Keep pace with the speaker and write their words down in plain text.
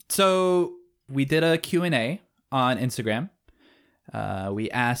So we did a Q&A on Instagram. We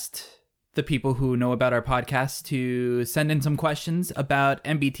asked the people who know about our podcast to send in some questions about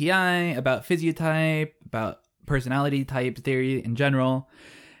MBTI, about physiotype, about personality type theory in general.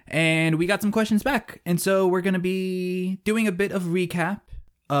 And we got some questions back. And so we're going to be doing a bit of recap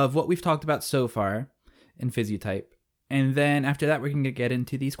of what we've talked about so far in physiotype. And then after that, we're going to get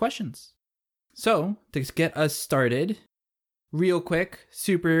into these questions. So to get us started, real quick,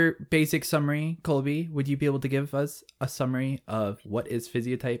 super basic summary. Colby, would you be able to give us a summary of what is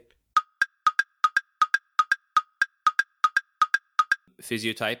physiotype?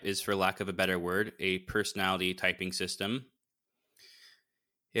 Physiotype is, for lack of a better word, a personality typing system.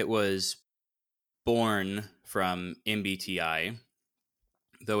 It was born from MBTI,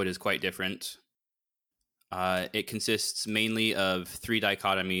 though it is quite different. It consists mainly of 3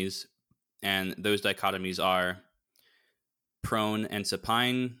 dichotomies, and those dichotomies are prone and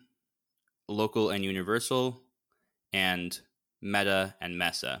supine, local and universal, and meta and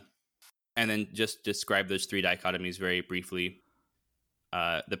mesa. And then just describe those 3 dichotomies very briefly.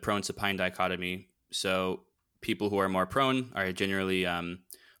 The prone-supine dichotomy. So people who are more prone are generally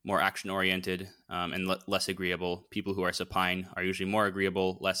more action-oriented and less agreeable. People who are supine are usually more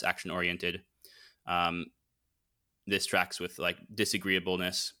agreeable, less action-oriented. This tracks with like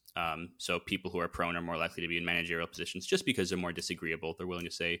disagreeableness. So people who are prone are more likely to be in managerial positions just because they're more disagreeable. They're willing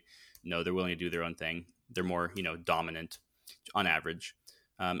to say no. They're willing to do their own thing. They're more, dominant on average.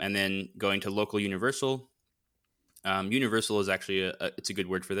 And then going to local universal. Universal is actually it's a good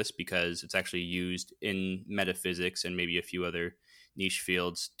word for this because it's actually used in metaphysics and maybe a few other niche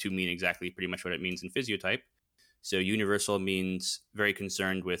fields to mean exactly pretty much what it means in physiotype. So universal means very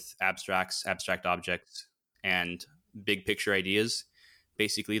concerned with abstracts, abstract objects, and big picture ideas.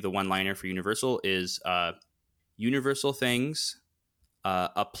 Basically, the one-liner for universal is universal things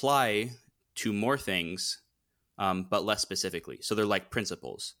apply to more things, but less specifically. So they're like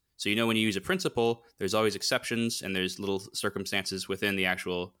principles. So when you use a principle, there's always exceptions and there's little circumstances within the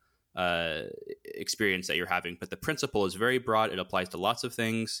actual experience that you're having. But the principle is very broad. It applies to lots of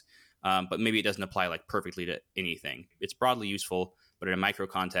things, but maybe it doesn't apply like perfectly to anything. It's broadly useful, but in a micro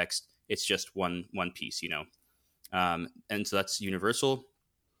context, it's just one piece, and so that's universal.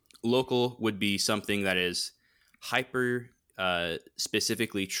 Local would be something that is hyper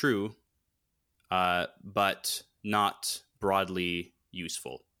specifically true, but not broadly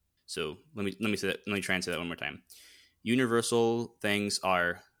useful. So let me say that. Let me try and say that one more time. Universal things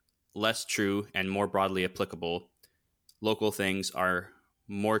are less true and more broadly applicable. Local things are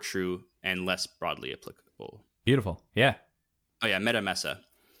more true and less broadly applicable. Beautiful. Yeah. Oh yeah, meta mesa.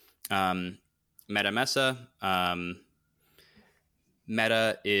 Meta mesa.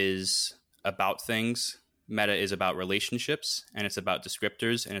 Meta is about things. Meta is about relationships, and it's about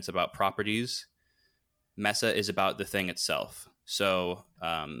descriptors, and it's about properties. Mesa is about the thing itself. So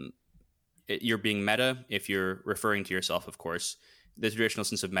you're being meta if you're referring to yourself, of course. The traditional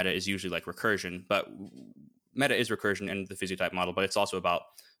sense of meta is usually like recursion, but meta is recursion in the physiotype model, but it's also about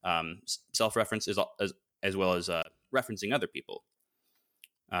self-reference as well as referencing other people.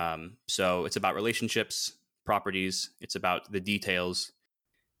 So it's about relationships, properties. It's about the details.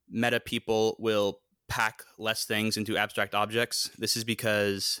 Meta people will pack less things into abstract objects. This is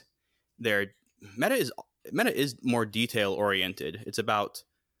because meta is more detail oriented. It's about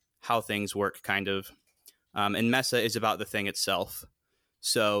how things work, kind of. And mesa is about the thing itself.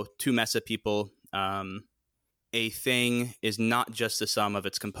 So to mesa people, a thing is not just the sum of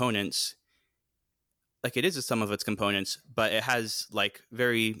its components. Like it is the sum of its components, but it has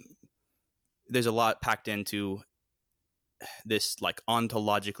there's a lot packed into this like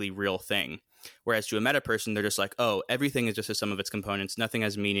ontologically real thing. Whereas to a meta person, they're just like, oh, everything is just a sum of its components. Nothing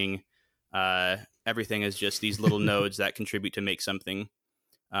has meaning. Everything is just these little nodes that contribute to make something.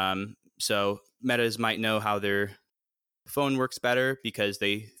 So metas might know how their phone works better because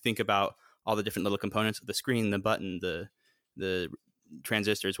they think about all the different little components of the screen, the button, the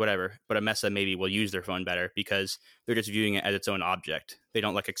transistors, whatever. But a mesa maybe will use their phone better because they're just viewing it as its own object. They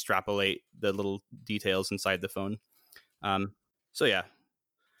don't like extrapolate the little details inside the phone. So yeah.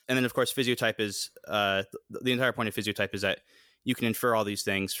 And then of course physiotype is the entire point of physiotype is that you can infer all these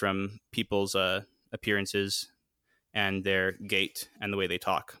things from people's appearances and their gait and the way they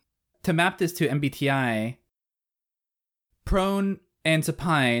talk. To map this to MBTI, prone and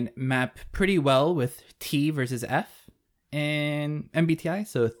supine map pretty well with T versus F in MBTI,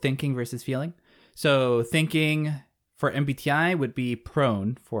 so thinking versus feeling. So thinking for MBTI would be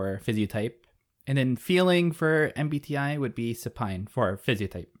prone for physiotype, and then feeling for MBTI would be supine for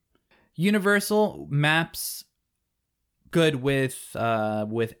physiotype. Universal maps good with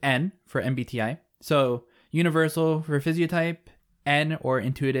N for MBTI. So universal for physiotype, N or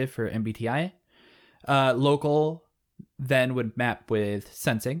intuitive for MBTI. Local then would map with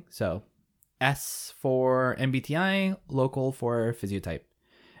sensing. So S for MBTI, local for physiotype.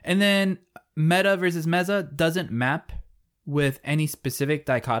 And then meta versus mesa doesn't map with any specific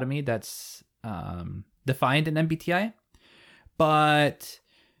dichotomy that's defined in MBTI. But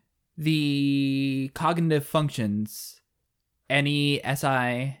the cognitive functions,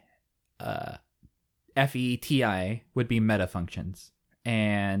 NE-SI, FETI would be meta functions.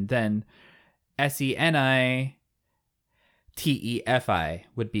 And then SENI, TEFI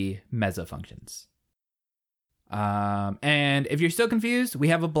would be mesa functions. And if you're still confused, we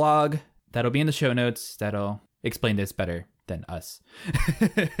have a blog that'll be in the show notes that'll explain this better than us.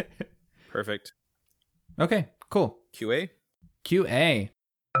 Perfect. Okay, cool. QA.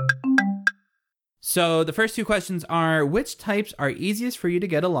 So the first two questions are, which types are easiest for you to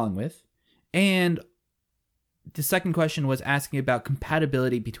get along with? And the second question was asking about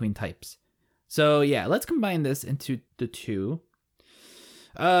compatibility between types. So yeah, let's combine this into the two.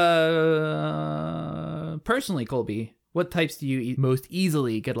 Personally, Colby, what types do you most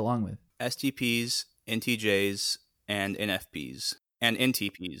easily get along with? STPs, NTJs, and NFPs. And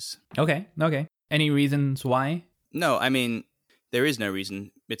NTPs. Okay. Any reasons why? No, I mean, there is no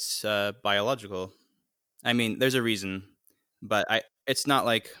reason. It's biological. I mean, there's a reason, but it's not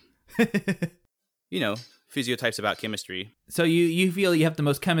like, physiotypes about chemistry. So you feel you have the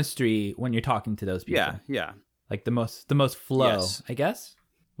most chemistry when you're talking to those people? Yeah. Like the most flow, yes. I guess?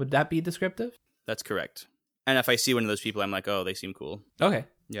 Would that be descriptive? That's correct. And if I see one of those people, I'm like, oh, they seem cool. Okay.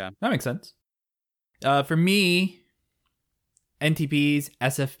 Yeah. That makes sense. For me, NTPs,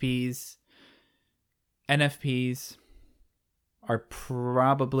 SFPs, NFPs are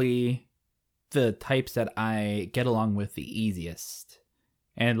probably the types that I get along with the easiest.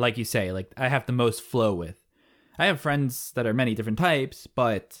 And like you say, like I have the most flow with. I have friends that are many different types,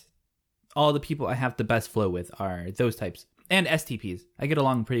 but all the people I have the best flow with are those types. And STPs. I get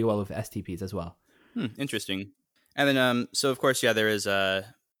along pretty well with STPs as well. Interesting. And then, so of course, yeah, there is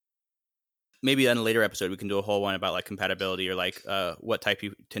maybe in a later episode we can do a whole one about like compatibility or like what type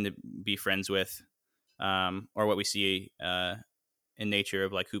you tend to be friends with, or what we see in nature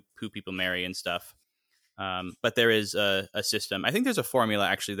of like who people marry and stuff. But there is a system. I think there's a formula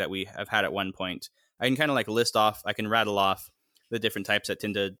actually that we have had at one point. I can kind of like I can rattle off the different types that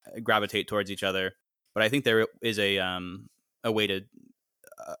tend to gravitate towards each other. But I think there is a way to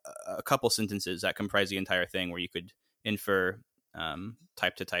a couple sentences that comprise the entire thing where you could infer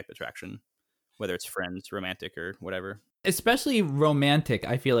type to type attraction, whether it's friends, romantic, or whatever. Especially romantic,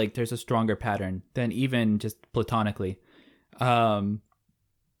 I feel like there's a stronger pattern than even just platonically. And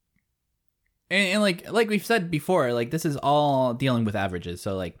like we've said before, like this is all dealing with averages.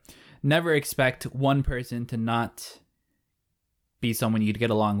 So like never expect one person to not be someone you'd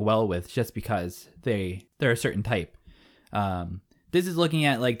get along well with just because they're a certain type. This is looking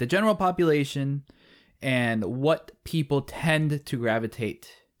at like the general population and what people tend to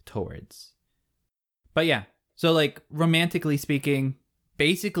gravitate towards. But yeah, so like romantically speaking,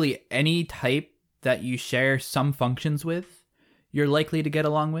 basically any type that you share some functions with, you're likely to get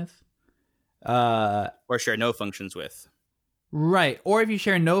along with. Or share no functions with. Right. Or if you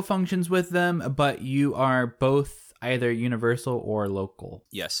share no functions with them, but you are both either universal or local.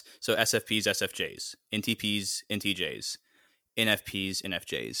 Yes. So SFPs, SFJs, NTPs, NTJs, NFPs,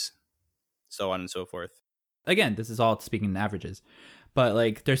 NFJs, so on and so forth. Again, this is all speaking in averages. But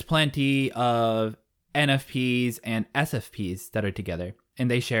like there's plenty of NFPs and SFPs that are together, and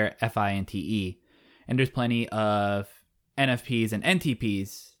they share FI and TE. And there's plenty of NFPs and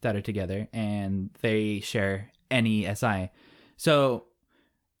NTPs that are together, and they share NESI. So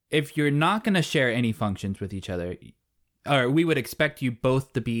if you're not going to share any functions with each other, or we would expect you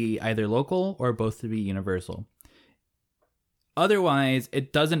both to be either local or both to be universal. Otherwise,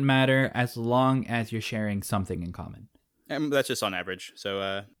 it doesn't matter as long as you're sharing something in common. And that's just on average,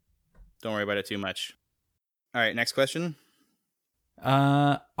 so don't worry about it too much. All right, next question.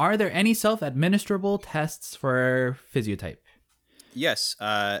 Are there any self-administrable tests for Physiotype? Yes.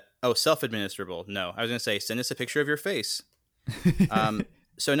 Self-administrable. No. I was going to say, send us a picture of your face.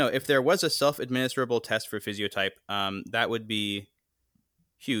 So no, if there was a self-administrable test for Physiotype, that would be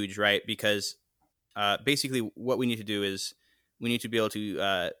huge, right? Because basically what we need to do is we need to be able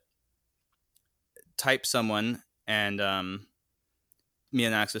to type someone and me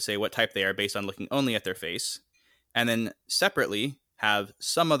and Alex will say what type they are based on looking only at their face. And then separately have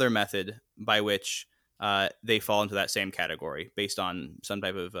some other method by which they fall into that same category based on some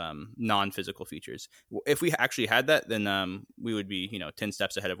type of non-physical features. If we actually had that, then we would be 10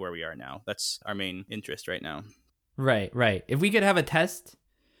 steps ahead of where we are now. That's our main interest right now. Right. If we could have a test,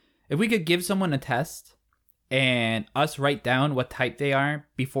 if we could give someone a test and us write down what type they are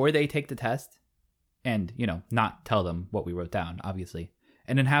before they take the test, and not tell them what we wrote down, obviously,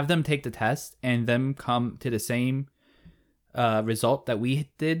 and then have them take the test and them come to the same result that we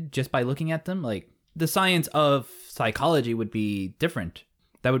did just by looking at them, like, the science of psychology would be different.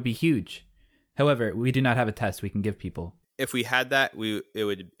 That would be huge. However, we do not have a test we can give people. If we had that, we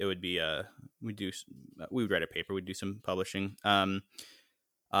would write a paper, we'd do some publishing, and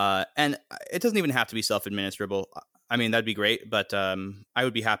it doesn't even have to be self-administrable. I mean, that'd be great, but I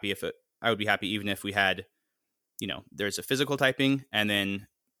would be happy even if we had, there's a physical typing, and then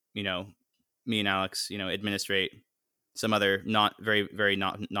me and Alex administrate some other not very very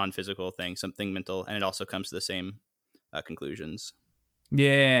non-physical thing, something mental, and it also comes to the same conclusions.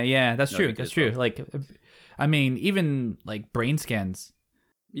 Yeah, that's true. Like, I mean, even like brain scans.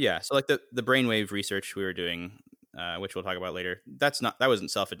 Yeah, so like the brainwave research we were doing, which we'll talk about later, that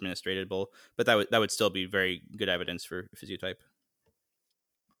wasn't self-administratable, but that would still be very good evidence for Physiotype.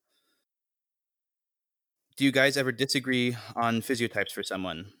 Do you guys ever disagree on physiotypes for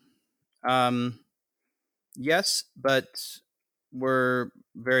someone? Yes, but we're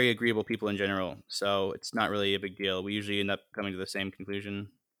very agreeable people in general, so it's not really a big deal. We usually end up coming to the same conclusion.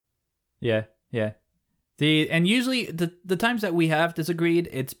 Yeah. And usually the times that we have disagreed,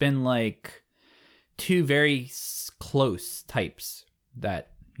 it's been like two very close types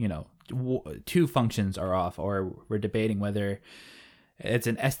that, two functions are off, or we're debating whether it's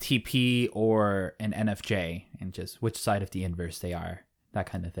an STP or an NFJ and just which side of the inverse they are, that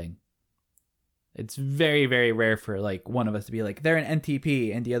kind of thing. It's very, very rare for like one of us to be like, they're an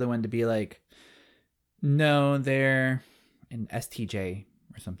NTP, and the other one to be like, no, they're an STJ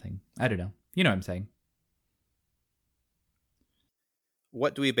or something. I don't know. You know what I'm saying?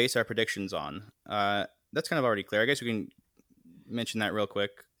 What do we base our predictions on? That's kind of already clear. I guess we can mention that real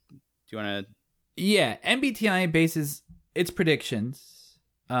quick. Do you want to? Yeah, MBTI bases its predictions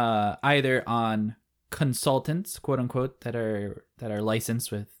either on consultants, quote unquote, that are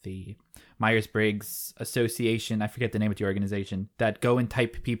licensed with the Myers-Briggs Association, I forget the name of the organization, that go and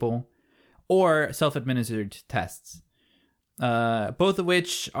type people, or self-administered tests, both of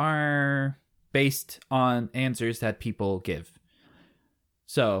which are based on answers that people give.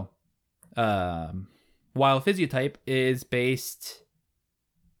 So, while Physiotype is based,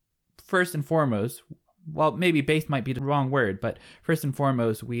 first and foremost, well, maybe based might be the wrong word, but first and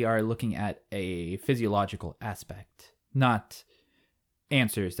foremost, we are looking at a physiological aspect, not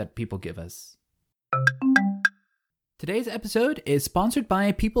answers that people give us. Today's episode is sponsored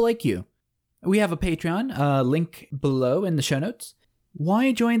by people like you. We have a Patreon, link below in the show notes.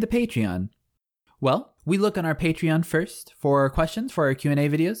 Why join the Patreon? Well, we look on our Patreon first for questions for our Q&A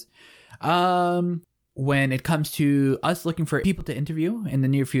videos. When it comes to us looking for people to interview in the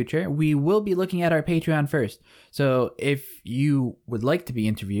near future, we will be looking at our Patreon first. So if you would like to be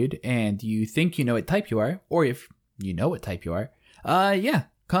interviewed and you think you know what type you are, or if you know what type you are,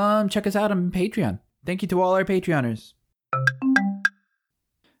 come check us out on Patreon. Thank you to all our Patreoners.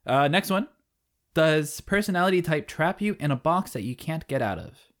 Next one. Does personality type trap you in a box that you can't get out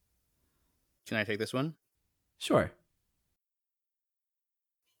of? Can I take this one? Sure.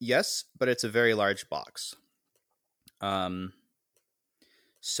 Yes, but it's a very large box.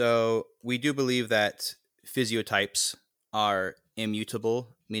 So we do believe that physiotypes are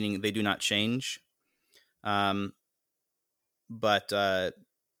immutable, meaning they do not change. But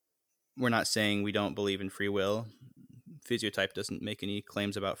we're not saying we don't believe in free will. Physiotype doesn't make any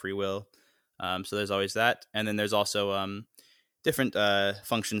claims about free will. So there's always that. And then there's also different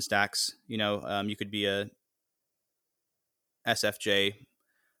function stacks. You could be a SFJ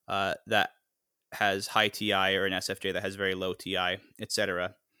that has high TI, or an SFJ that has very low TI,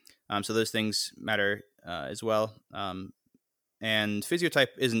 etc. So those things matter as well. And physiotype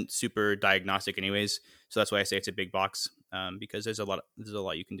isn't super diagnostic anyways, so that's why I say it's a big box, because there's a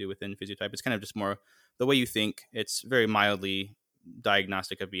lot you can do within physiotype. It's kind of just more the way you think. It's very mildly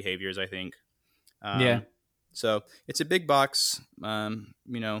diagnostic of behaviors, I think. So it's a big box. Go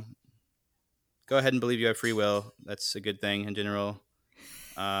ahead and believe you have free will. That's a good thing in general.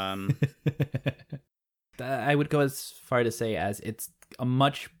 I would go as far to say as it's a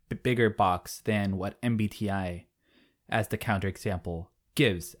much bigger box than what MBTI, as the counterexample,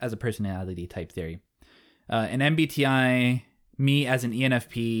 gives as a personality type theory. In MBTI, me as an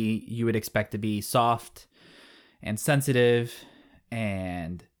ENFP, you would expect to be soft and sensitive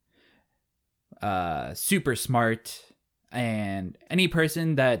and super smart, and any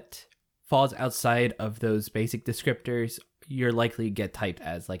person that falls outside of those basic descriptors, you're likely to get typed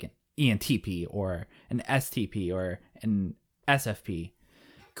as like an ENTP or an STP or an SFP.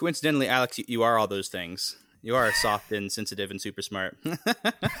 Coincidentally, Alex, you are all those things. You are soft and sensitive and super smart.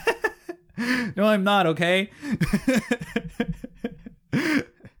 No, I'm not, okay?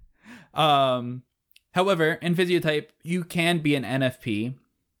 However, in Physiotype, you can be an NFP.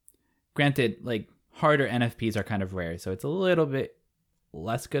 Granted, like, harder NFPs are kind of rare, so it's a little bit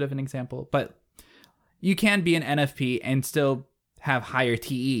less good of an example. But you can be an NFP and still have higher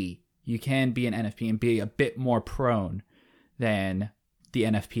TE. You can be an NFP and be a bit more prone than the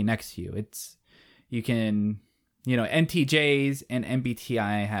NFP next to you. You can, NTJs and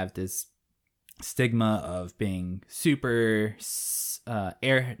MBTI have this stigma of being super not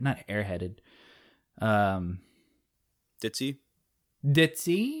airheaded.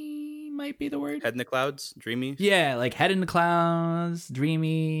 Ditzy might be the word. Head in the clouds, dreamy. Yeah, like head in the clouds,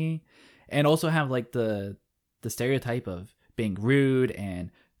 dreamy, and also have like the stereotype of being rude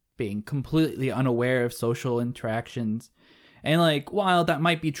and being completely unaware of social interactions. And like, while that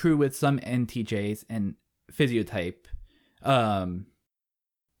might be true with some NTJs and Physiotype,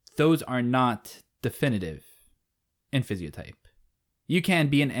 those are not definitive in Physiotype. You can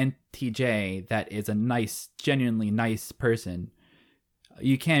be an NTJ that is a nice, genuinely nice person.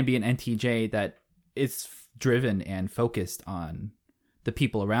 You can be an NTJ that is driven and focused on the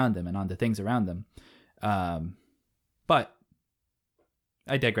people around them and on the things around them. But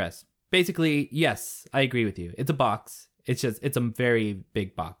I digress. Basically, yes, I agree with you. It's a box. It's a very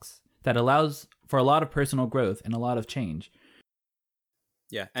big box that allows for a lot of personal growth and a lot of change.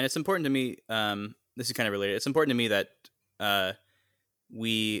 Yeah, and it's important to me, this is kind of related, it's important to me that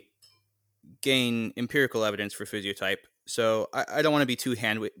we gain empirical evidence for Physiotype. So I don't want to be too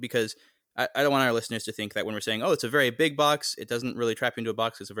because I don't want our listeners to think that when we're saying, oh, it's a very big box, it doesn't really trap you into a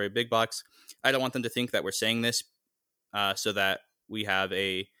box, it's a very big box. I don't want them to think that we're saying this so that we have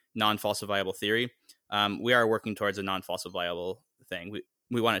a non-falsifiable theory. We are working towards a non-falsifiable thing.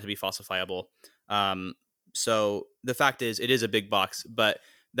 We want it to be falsifiable. So the fact is, it is a big box, but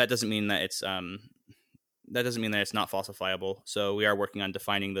that doesn't mean that it's not falsifiable. So we are working on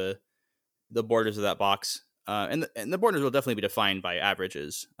defining the borders of that box, and the borders will definitely be defined by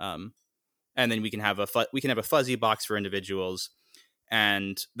averages. And then we can have a fuzzy box for individuals,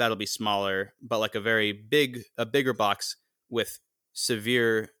 and that'll be smaller, but like a bigger box with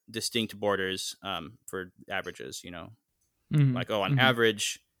severe distinct borders for averages. Mm-hmm. Like, on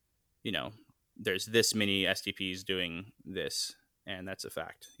average, there's this many STPs doing this, and that's a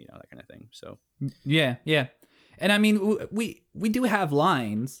fact, that kind of thing. So yeah. And I mean, we do have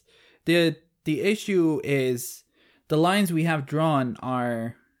lines. The issue is the lines we have drawn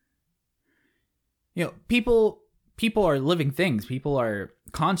are, people are living things. People are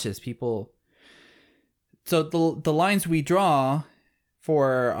conscious. So the lines we draw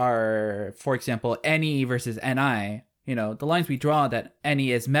for example, NE versus NI, the lines we draw that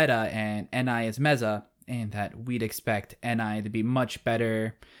NE is meta and NI is meso, and that we'd expect NI to be much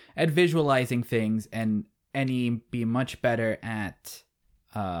better at visualizing things and NE be much better at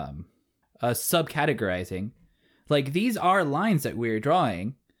subcategorizing. Like, these are lines that we're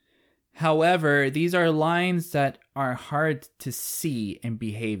drawing. However, these are lines that are hard to see in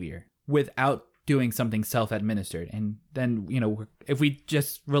behavior without doing something self-administered. And then, if we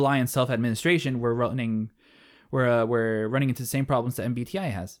just rely on self-administration, we're running into the same problems that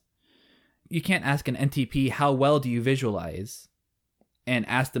MBTI has. You can't ask an NTP, how well do you visualize, and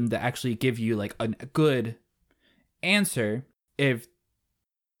ask them to actually give you like a good answer if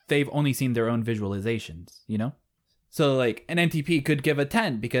they've only seen their own visualizations, So like an NTP could give a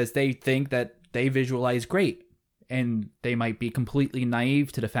 10 because they think that they visualize great, and they might be completely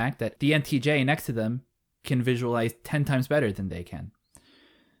naive to the fact that the NTJ next to them can visualize 10 times better than they can.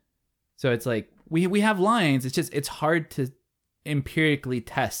 So it's like, we have lines. It's hard to empirically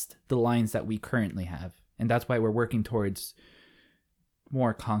test the lines that we currently have. And that's why we're working towards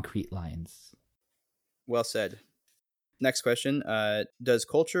more concrete lines. Well said. Next question. Does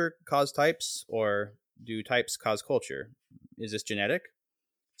culture cause types, or do types cause culture? Is this genetic?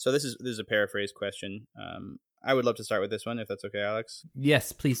 So this is a paraphrase question. I would love to start with this one, if that's okay, Alex.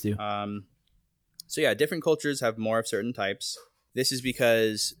 Yes, please do. So yeah, different cultures have more of certain types. This is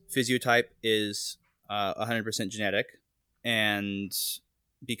because Physiotype is 100% genetic. And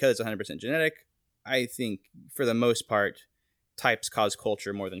because it's 100% genetic, I think for the most part, types cause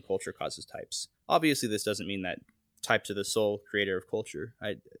culture more than culture causes types. Obviously, this doesn't mean that types are the sole creator of culture.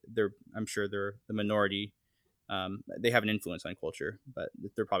 I'm sure they're the minority They have an influence on culture, but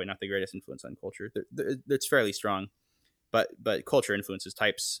they're probably not the greatest influence on culture. It's fairly strong, but culture influences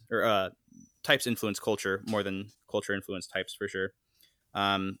types, or types influence culture more than culture influence types for sure.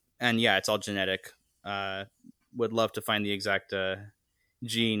 And yeah, it's all genetic. Would love to find the exact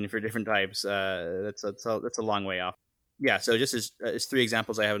gene for different types. That's a long way off. Yeah, so just as three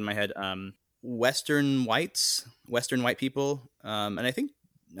examples I have in my head. Western white people, and I think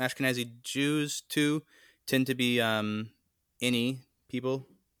Ashkenazi Jews too tend to be any people.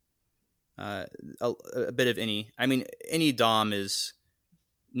 A bit of any. I mean, any dom is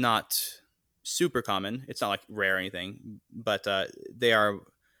not super common. It's not like rare or anything, but they are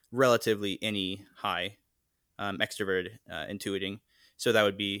relatively any high, extroverted, intuiting. So that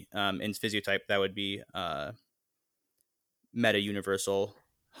would be in physiotype. That would be meta universal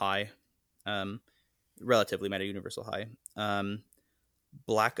high, relatively meta universal high.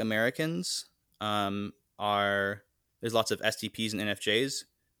 Black Americans are there's lots of STPs and NFJs,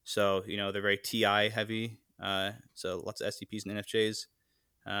 so they're very TI heavy. So lots of STPs and NFJs.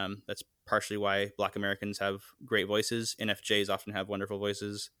 That's partially why Black Americans have great voices. NFJs often have wonderful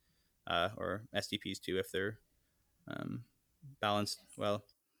voices, or STPs too if they're balanced well.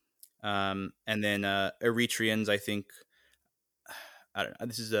 And then Eritreans, I think, I don't know.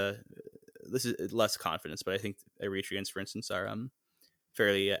 This is less confidence, but I think Eritreans, for instance, are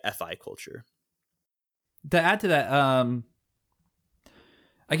fairly FI culture. To add to that,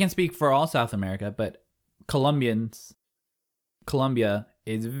 I can't speak for all South America, but Colombia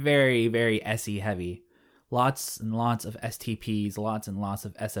is very, very SE heavy. Lots and lots of STPs, lots and lots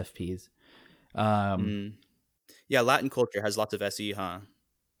of SFPs. Yeah, Latin culture has lots of SE, huh?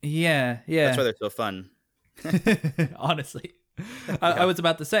 Yeah. That's why they're so fun. Honestly. I was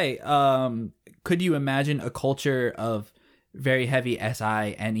about to say, could you imagine a culture of very heavy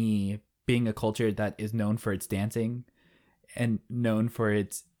SI being a culture that is known for its dancing and known for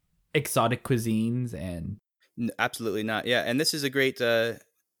its exotic cuisines? And absolutely not. Yeah, and this is a great Physiotype.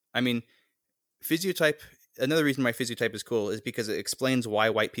 Another reason why Physiotype is cool is because it explains why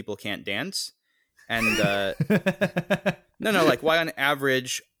white people can't dance. And like why on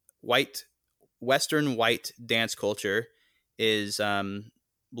average Western white dance culture is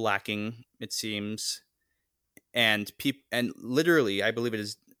lacking, it seems. And literally, I believe it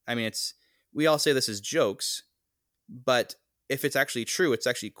is. I mean, we all say this as jokes, but if it's actually true, it's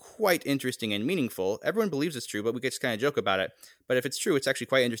actually quite interesting and meaningful. Everyone believes it's true, but we just kind of joke about it. But if it's true, it's actually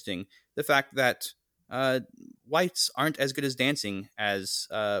quite interesting. The fact that whites aren't as good as dancing as,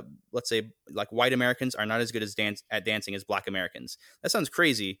 let's say, like white Americans are not as good at dancing as Black Americans. That sounds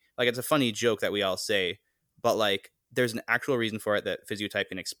crazy. Like, it's a funny joke that we all say, but like there's an actual reason for it that Physiotype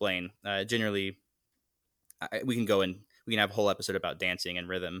can explain. Generally, we can have a whole episode about dancing and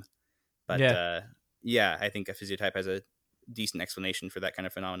rhythm. But I think a Physiotype has a decent explanation for that kind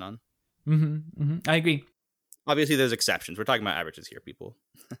of phenomenon. I agree. Obviously, there's exceptions. We're talking about averages here, people.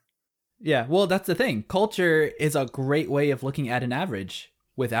 Yeah, well, that's the thing. Culture is a great way of looking at an average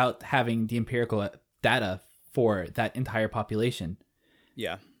without having the empirical data for that entire population.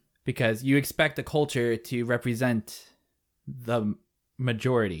 Yeah. Because you expect a culture to represent the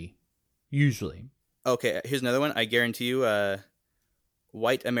majority, usually. Okay, here's another one. I guarantee you,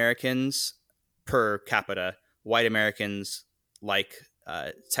 white Americans per capita, white Americans like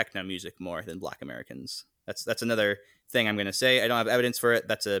techno music more than Black Americans. That's another thing I'm going to say. I don't have evidence for it.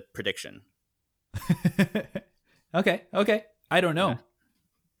 That's a prediction. Okay. I don't know. Yeah.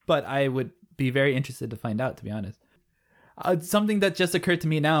 But I would be very interested to find out, to be honest. Something that just occurred to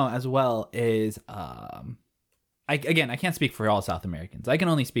me now as well is, I can't speak for all South Americans. I can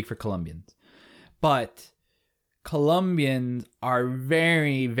only speak for Colombians. But Colombians are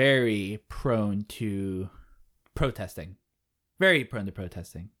very, very prone to protesting. Very prone to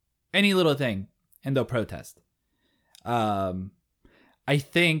protesting. Any little thing, and they'll protest. I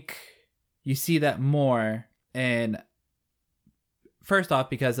think you see that more, and first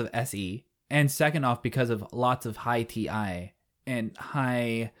off because of SE, and second off because of lots of high TI and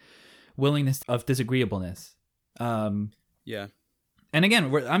high willingness of disagreeableness. Yeah. And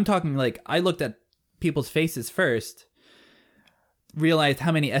again, I'm talking like I looked at people's faces first, realized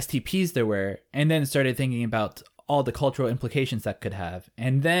how many STPs there were, and then started thinking about all the cultural implications that could have,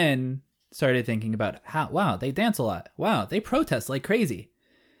 and then started thinking about how, wow, they dance a lot. Wow, they protest like crazy.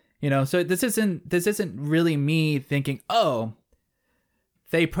 So this isn't really me thinking, oh,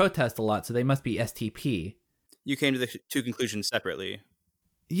 they protest a lot, so they must be STP. You came to the two conclusions separately.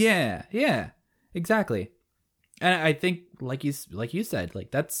 Yeah, exactly. And I think, like you said,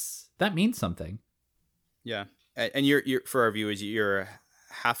 like that means something. Yeah, and you're for our viewers, you're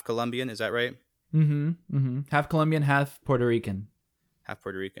half Colombian, is that right? Half Colombian, half Puerto Rican. Half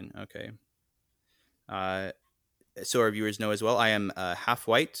Puerto Rican. Okay. So our viewers know as well, I am half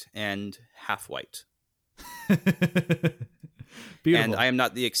white and half white. Beautiful. And I am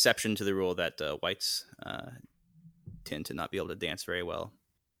not the exception to the rule that whites tend to not be able to dance very well.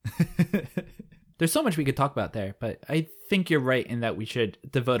 There's so much we could talk about there, but I think you're right in that we should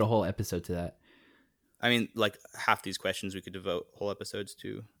devote a whole episode to that. I mean, like half these questions we could devote whole episodes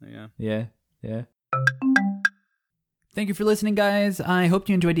to. Yeah. Thank you for listening, guys. I hope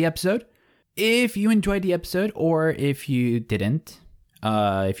you enjoyed the episode. If you enjoyed the episode, or if you didn't,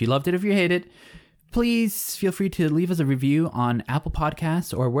 if you loved it, if you hated it, please feel free to leave us a review on Apple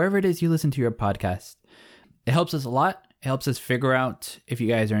Podcasts or wherever it is you listen to your podcast. It helps us a lot. It helps us figure out if you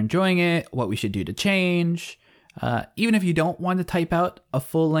guys are enjoying it, what we should do to change. Even if you don't want to type out a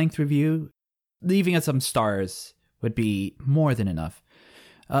full-length review, leaving us some stars would be more than enough.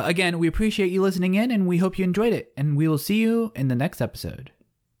 Again, we appreciate you listening in, and we hope you enjoyed it. And we will see you in the next episode.